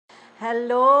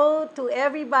Hello to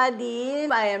everybody.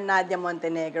 I am Nadia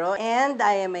Montenegro and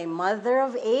I am a mother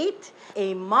of 8,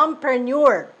 a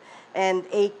mompreneur, and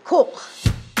a cook.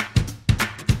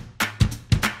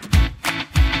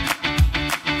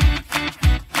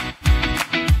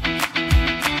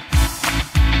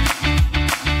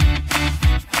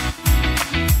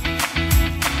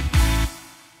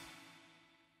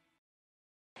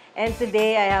 And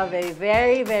today I have a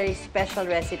very, very special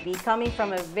recipe coming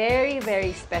from a very, very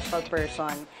special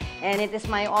person. And it is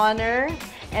my honor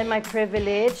and my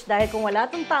privilege dahil kung wala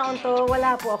tong taon to,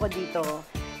 wala po ako dito.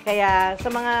 Kaya sa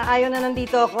mga ayaw na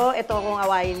nandito ako, ito akong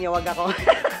awayin niyo, wag ako.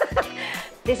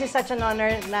 This is such an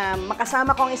honor na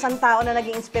makasama ko ang isang tao na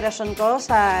naging inspirasyon ko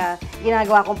sa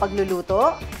ginagawa kong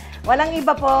pagluluto. Walang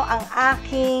iba po ang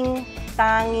aking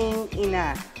tanging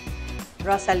ina,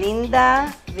 Rosalinda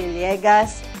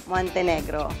Villegas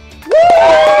Montenegro.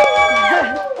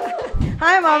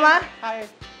 Hi, Mama! Hi!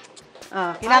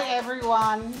 Hi,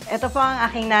 everyone! Ito po ang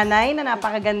aking nanay na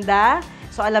napakaganda.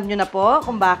 So, alam nyo na po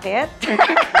kung bakit.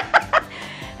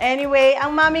 Anyway,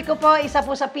 ang mami ko po, isa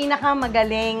po sa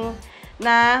pinakamagaling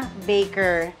na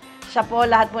baker. Siya po,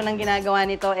 lahat po ng ginagawa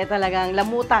nito, talagang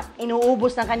lamutak.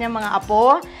 Inuubos ng kanyang mga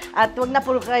apo. At huwag na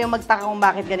po kayo magtaka kung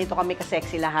bakit ganito kami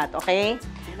ka-sexy lahat, okay?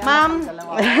 Ma'am,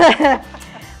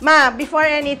 Ma, before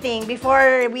anything,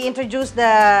 before we introduce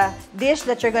the dish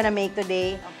that you're gonna make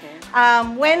today,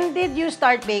 when did you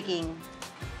start baking?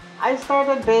 I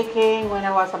started baking when I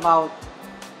was about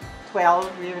 12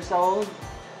 years old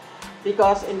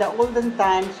because in the olden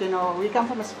times, you know, we come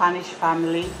from a Spanish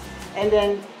family, and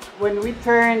then when we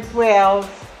turned 12,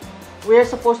 we're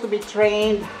supposed to be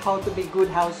trained how to be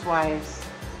good housewives.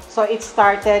 So it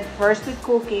started first with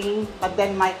cooking, but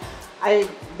then I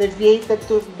deviated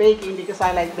to baking because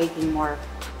I like baking more.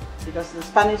 Because the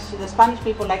Spanish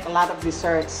people like a lot of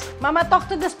desserts. Mama, talk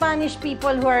to the Spanish people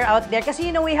who are out there. Kasi,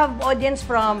 you know, we have audience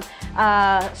from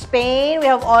Spain, we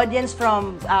have audience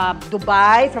from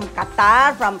Dubai, from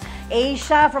Qatar, from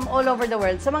Asia, from all over the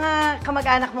world. Sa mga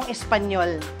kamag-anak mong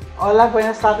Espanyol. Hola,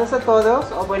 buenas tardes a todos,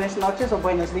 o buenas noches, o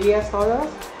buenos días todos.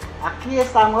 Aquí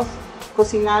estamos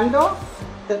cocinando.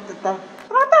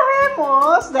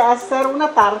 Trataremos de hacer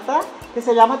una tarta que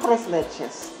se llama Tres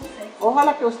Leches.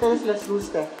 Ojalá que a ustedes les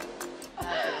guste.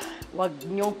 Huwag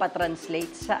niyong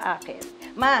pa-translate sa akin.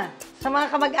 Ma, sa mga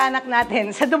kamag-anak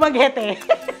natin, sa Dumaguete.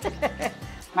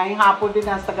 May hapon din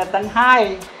ang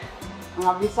taga-Tanhay,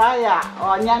 mga Bisaya.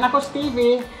 O, niyan ako,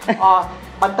 Stevie. O,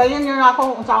 bantayan niyo na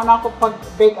ako kung saan ako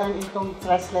pag-bake ang itong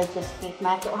Tres Leches cake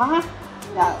natin. Ha?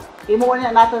 Imuwan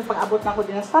niya natin pag-abot na ako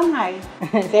din sa Tanhay.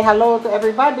 Say hello to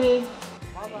everybody.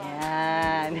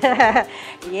 Yan.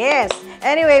 Yes.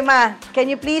 Anyway, Ma, can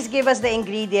you please give us the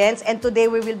ingredients? And today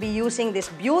we will be using this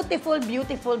beautiful,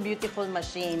 beautiful, beautiful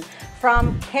machine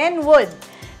from Kenwood,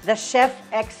 the Chef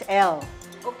XL.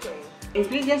 Okay.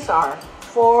 Ingredients are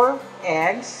 4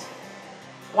 eggs,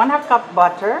 1/2 cup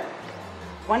butter,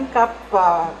 1 cup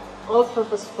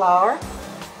all-purpose flour,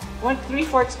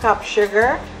 3/4 cup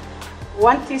sugar,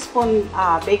 1 teaspoon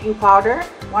baking powder,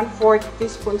 1/4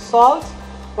 teaspoon salt,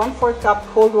 1/4 cup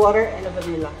cold water, and a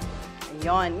vanilla.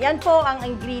 Ayun. Yan po ang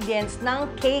ingredients ng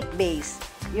cake base.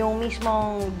 Yung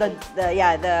mismong, the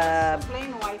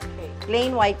plain white cake.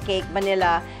 Plain white cake,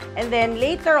 vanilla. And then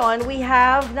later on, we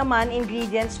have naman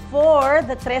ingredients for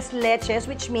the tres leches,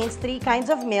 which means 3 kinds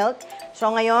of milk.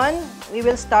 So ngayon, we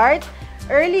will start.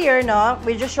 Earlier, no,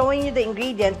 we're just showing you the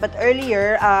ingredients, but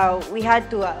earlier, we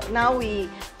had to, now we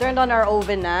turned on our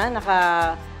oven na,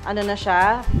 ano na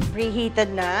siya,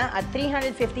 preheated na at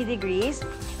 350 degrees.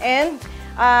 And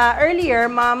earlier,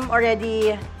 Mom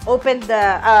already opened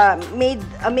made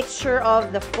a mixture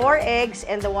of the 4 eggs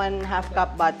and the 1/2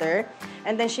 cup butter.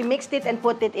 And then she mixed it and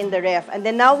put it in the ref. And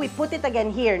then now we put it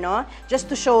again here, no? Just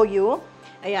to show you.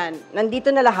 Ayan,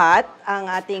 nandito na lahat ang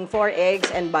ating 4 eggs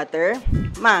and butter.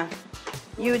 Ma,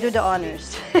 you do the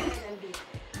honors.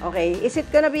 Okay, is it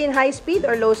gonna be in high speed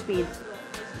or low speed?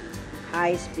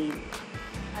 High speed.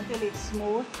 Until it's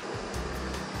smooth.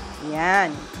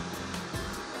 Yan.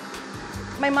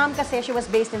 My mom kasi, she was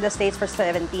based in the States for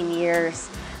 17 years.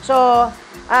 So,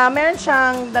 meron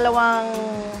siyang 2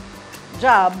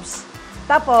 jobs.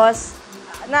 Tapos,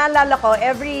 naalala ko,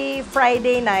 every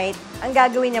Friday night, ang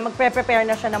gagawin niya, magpre-prepare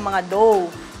na siya ng mga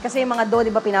dough. Kasi yung mga dough, di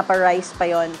ba, pinapa-rice pa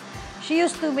yon. She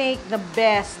used to make the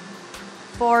best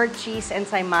 4 cheese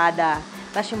ensaymada.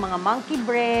 Tapos yung mga monkey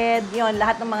bread, yon,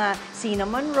 lahat ng mga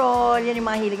cinnamon roll, yan yung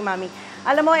mga hilig mami.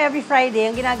 Alam mo, every Friday,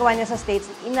 yung ginagawa niya sa States,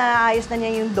 inaayos na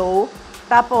niya yung dough.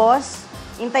 Tapos,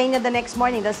 hintayin niya the next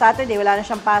morning. The Saturday, wala na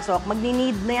siyang pasok.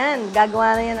 Magni-need na yan.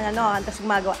 Gagawa na yan ng ano, tapos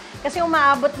gumagawa. Kasi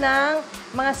umaabot ng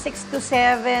mga 6 to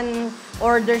 7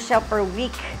 orders siya per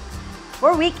week.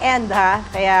 For weekend, ha?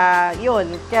 Kaya,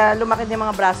 yun. Kaya lumaki din yung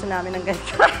mga braso namin ng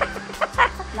ganito.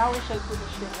 Now we shall put the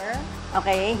sugar.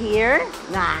 Okay, here.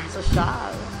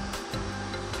 Social.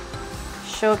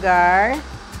 Sugar.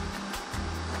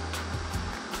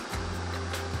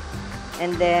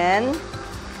 And then,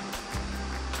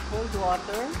 Cold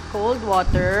water. cold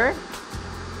water.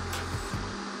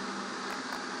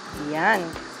 Yan.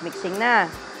 Mixing na.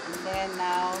 And then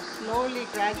now, slowly,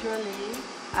 gradually,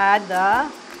 Add the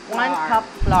 1 cup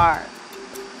flour.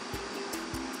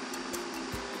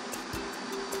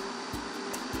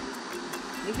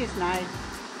 this is nice.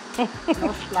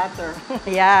 No splatter.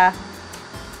 Yeah.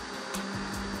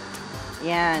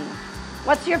 Yan.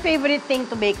 What's your favorite thing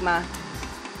to bake, Ma?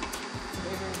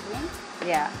 Favorite thing?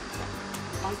 Yeah.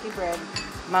 Monkey bread.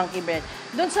 Monkey bread.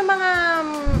 Doon sa mga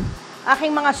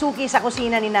aking mga suki sa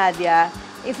Cucina ni Nadia,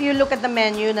 if you look at the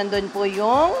menu, nandun po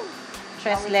yung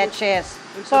Tres Leches.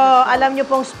 So, alam nyo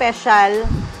pong special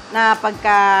na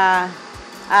pagka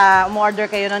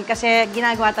umorder kayo nun kasi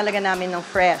ginagawa talaga namin ng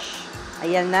fresh.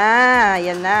 Ayan na,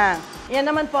 ayan na. Yan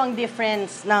naman po ang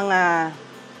difference ng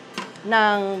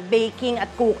baking at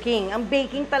cooking. Ang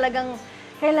baking talagang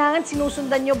kailangan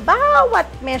sinusundan nyo bawat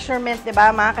measurement, di ba,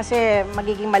 Ma? Kasi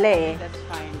magiging mali eh. That's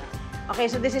fine. Okay,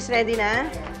 so this is ready na.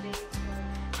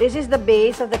 This is the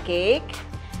base of the cake.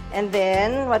 And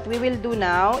then, what we will do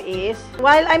now is,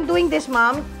 while I'm doing this,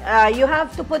 Mom, you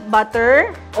have to put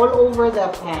butter. All over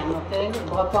the pan, okay? The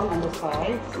bottom and the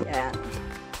sides. Yeah.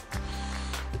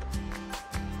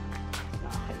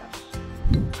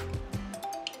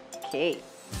 Okay.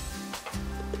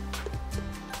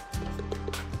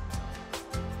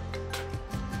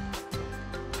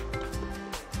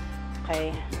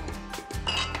 Okay.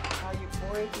 Now you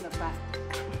pour it in the pan.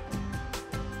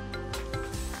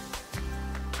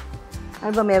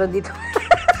 Ano ba meron dito?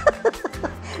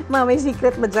 Ma, may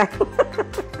secret ba dyan?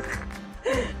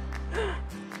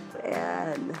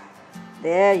 Ayan.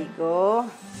 There you go.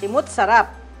 Simut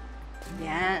sarap.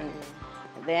 Ayan.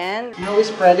 And then, Now we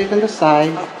spread it on the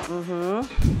side.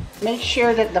 Make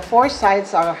sure that the 4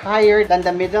 sides are higher than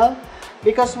the middle,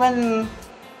 because when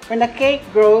the cake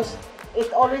grows, it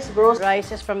always grows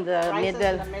rises from the rises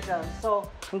middle. in the middle. So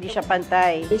Hindi siya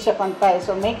pantay. hindi siya pantay.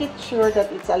 So make it sure that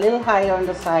it's a little higher on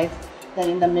the sides than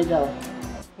in the middle.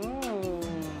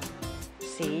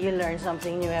 See, you learn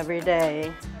something new every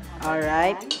day. All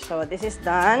right. So this is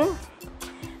done.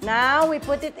 Now we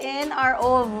put it in our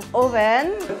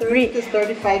oven. 30 to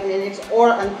 35 minutes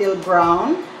or until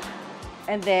brown.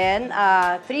 And then,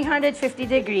 350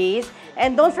 degrees.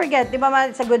 And don't forget, di ba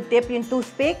ma, it's a good tip, yung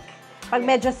toothpick. Pag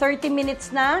medyo 30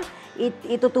 minutes na,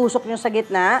 itutusok nyo sa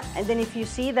gitna. And then if you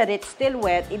see that it's still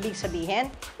wet, ibig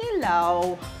sabihin,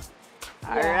 hilaw.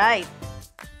 Alright.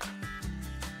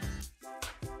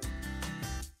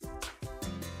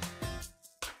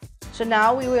 So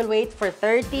now, we will wait for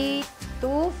 30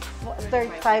 to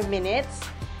 35 minutes.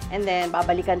 And then,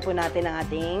 babalikan po natin ang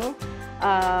ating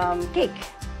cake.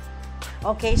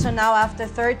 Okay, so now after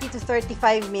 30 to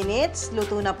 35 minutes,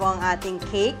 luto na po ang ating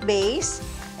cake base.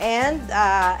 And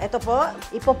ito po,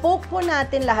 ipopoke po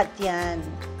natin lahat yan.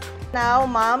 Now,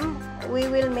 Ma'am, we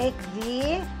will make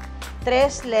the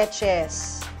Tres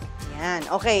Leches. Yan,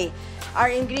 okay. Our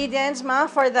ingredients, Ma,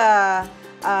 for the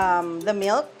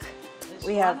milk.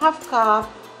 We have 1/2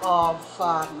 cup of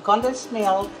condensed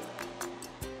milk,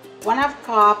 1/2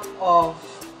 cup of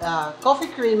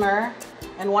coffee creamer,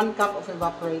 and 1 cup of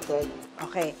evaporated.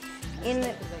 Okay.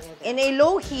 In a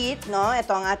low heat, no,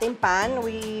 ito ang ating pan,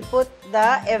 we put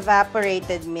the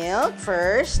evaporated milk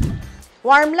first.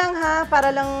 Warm lang ha,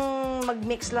 para lang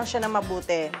mag-mix lang siya na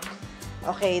mabuti.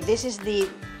 Okay, this is the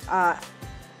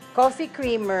coffee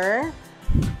creamer.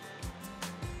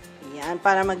 Yan,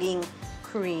 para maging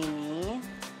creamy.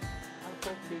 I'll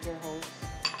put bigger holes.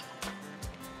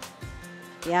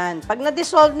 Yan. Pag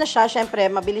na-dissolve na siya, syempre,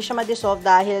 mabilis siya ma-dissolve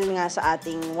dahil nga sa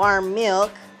ating warm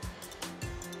milk.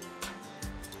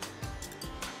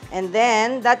 And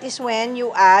then, that is when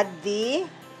you add the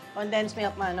condensed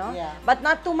milk, no? Yeah. But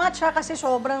not too much, ha? Kasi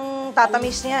sobrang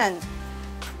tatamis niyan.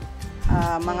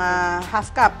 Mga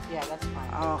 1/2 cup. Yeah, that's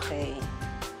fine. Okay.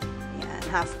 Yan,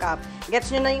 1/2 cup.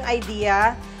 Gets nyo na yung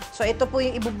idea? So, ito po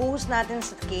yung ibubuhos natin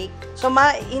sa cake. So,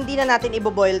 hindi na natin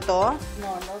iboboil to.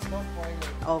 No, don't boil it.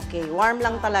 Okay, warm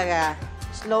lang talaga.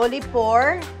 Slowly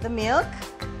pour the milk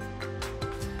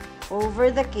over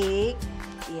the cake.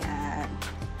 Yan.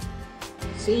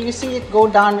 See, you see it go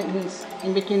down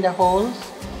in between the holes?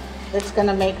 That's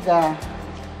gonna make the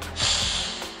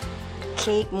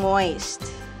cake moist.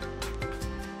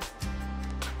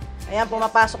 Ayan,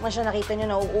 pumapasok na siya. Nakita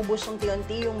nyo, nauubos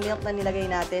unti-unti yung milk na nilagay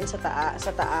natin sa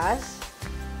taas.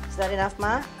 Is that enough,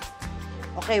 Ma?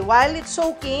 Okay, while it's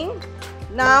soaking,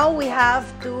 now we have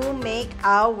to make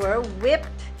our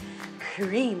whipped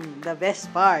cream, the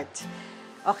best part.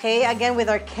 Okay, again with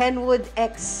our Kenwood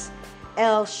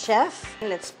XL Chef.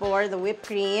 Let's pour the whipped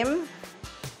cream.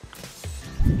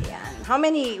 Ayan. How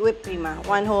many whipped cream, Ma?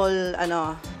 One whole,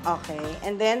 ano? Okay.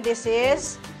 And then this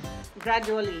is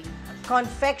Gradually.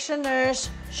 confectioner's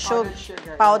Powdered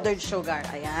sugar. Powdered sugar.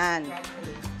 Ayan.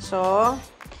 Gradually. So,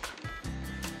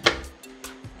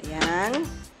 ayan.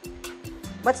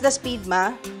 What's the speed,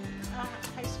 Ma?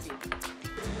 High speed.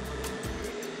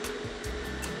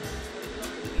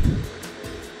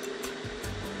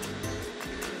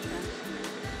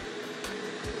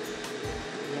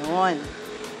 Yun.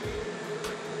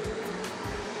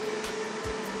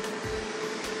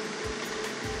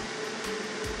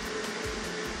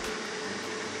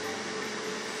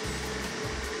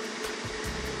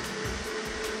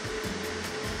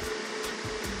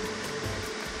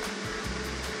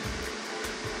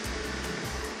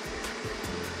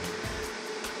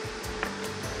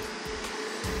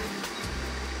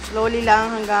 Slowly lang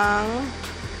hanggang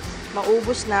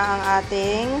maubos na ang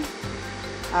ating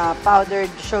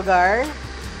powdered sugar.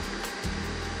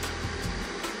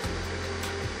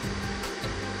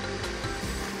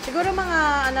 Siguro mga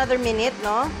another minute,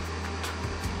 no?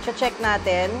 Check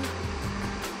natin.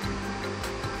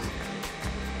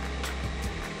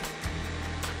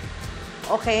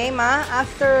 Okay, Ma.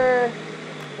 After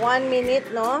 1 minute,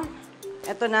 no?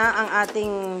 Ito na ang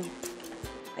ating...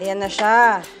 Ayan na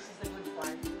siya.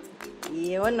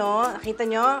 Yun, no? Nakita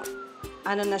nyo?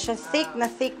 Ano na siya? Thick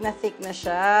na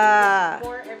siya.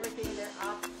 Pour everything there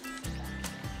up.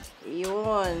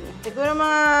 Yun. Siguro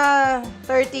mga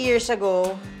 30 years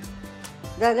ago,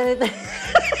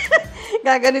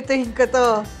 gaganituhin ko to.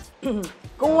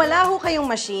 Kung wala ho kayong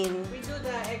machine, We do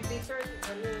the egg beater.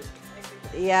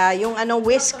 yeah, yung ano,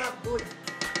 whisk.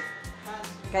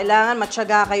 Kailangan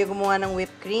matyaga kayo gumawa ng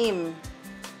whipped cream.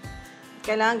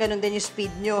 Kailangan ganun din yung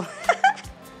speed nyo.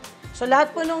 So,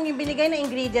 lahat po nung binigay na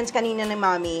ingredients kanina ni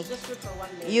Mami, Just good for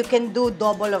 1 day. you can do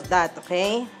double of that,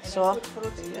 okay? So, Put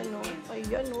fruits in ayan o, between.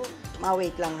 ayan o.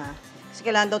 Ma-wait lang ha. Kasi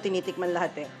kailangan daw tinitikman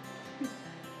lahat eh.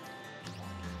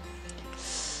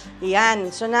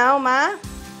 Yan. So, now, Ma.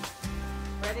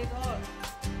 Ready to go.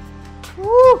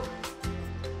 Woo!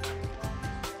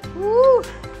 Woo!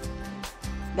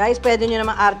 Guys, pwede nyo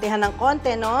naman artehan ng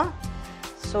konti, no?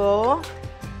 So,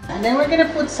 And then we're gonna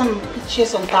put some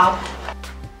peaches on top.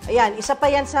 ayan, isa pa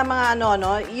yan sa mga ano,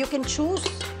 no? You can choose.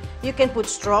 You can put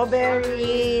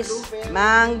strawberries, Blueberries.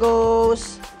 mangoes.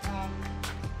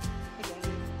 Again.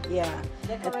 Yeah.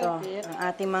 Decorate Ito, it. ang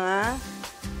ating mga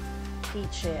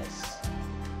peaches.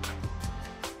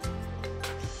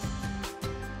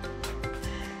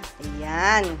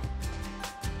 Ayan.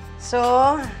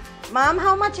 So, Ma'am,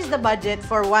 how much is the budget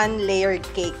for one layered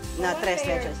cake na One Tres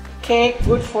layered Leches? Cake,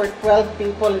 good for 12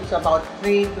 people. It's about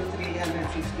 3 to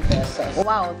 350 pesos.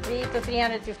 Wow, 3 to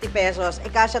 350 pesos.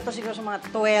 Kasya to siguro sa mga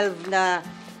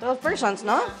 12 persons,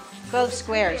 no? 12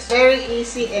 squares. Very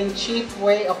easy and cheap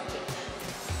way of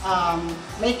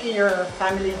making your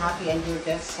family happy and your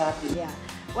guests happy. Yeah.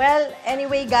 Well,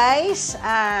 anyway, guys,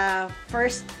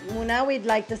 first muna, we'd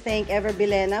like to thank Ever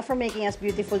Bilena for making us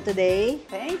beautiful today.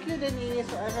 Thank you, Denise,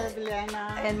 forever,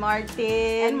 Bilena. And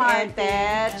Martin, And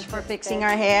Tej and for Tej. fixing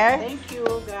our hair. Thank you,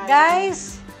 guys. Guys,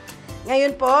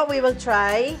 ngayon po, we will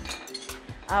try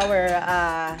our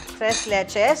Tres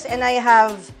Leches. And I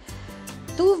have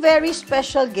two very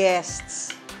special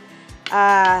guests.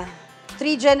 3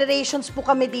 generations po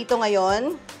kami dito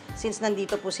ngayon, since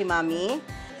nandito po si Mami.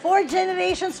 4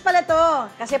 generations pala to.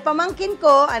 Kasi pamangkin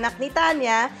ko, anak ni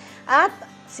Tanya, at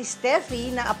si Steffi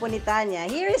na apo ni Tanya.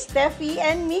 Here is Steffi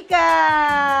and Mika!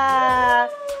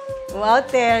 Wow,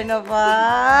 terno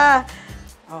pa!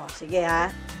 Oh, sige ha.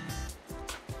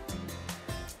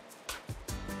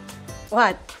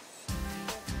 What?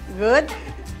 Good?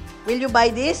 Will you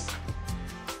buy this?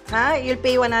 Ha? You'll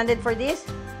pay 100 for this?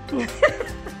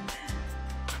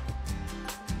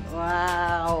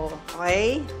 Wow.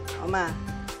 Okay? Oma.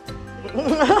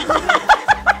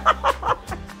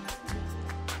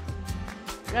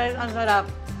 Guys, ang sarap.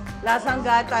 Lasang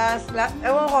gatas.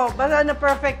 Ewan ko, basta na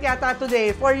perfect yata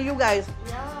today for you guys.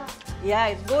 Yeah.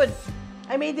 Yeah, it's good.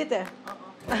 I made it eh.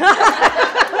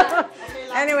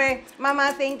 Anyway,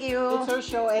 Mama, thank you. It's our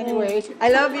show anyway. I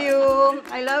love you.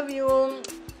 I love you.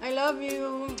 I love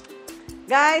you.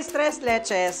 Guys, Tres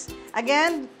Leches.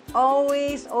 Again,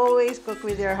 always, always cook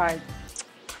with your heart.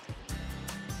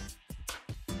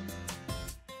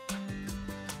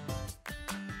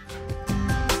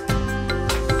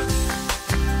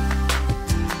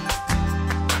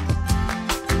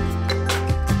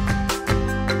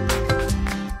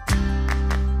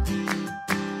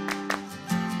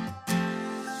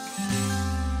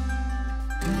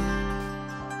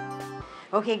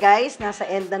 Okay guys, nasa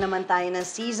end na naman tayo ng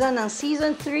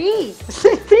season 3.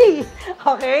 3!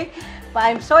 Okay?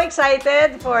 I'm so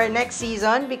excited for next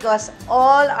season because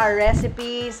all our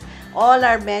recipes, all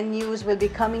our menus will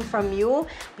be coming from you.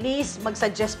 Please,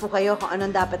 mag-suggest po kayo kung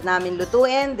anong dapat namin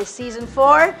lutuin this season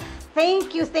 4.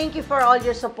 Thank you for all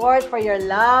your support, for your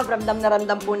love. Ramdam na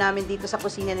ramdam po namin dito sa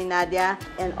Cucina ni Nadia.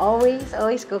 And always,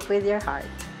 always cook with your heart.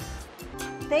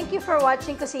 Thank you for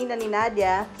watching Cucina ni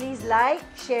Nadia. Please like,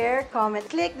 share, comment,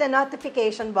 click the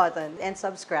notification button, and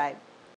subscribe.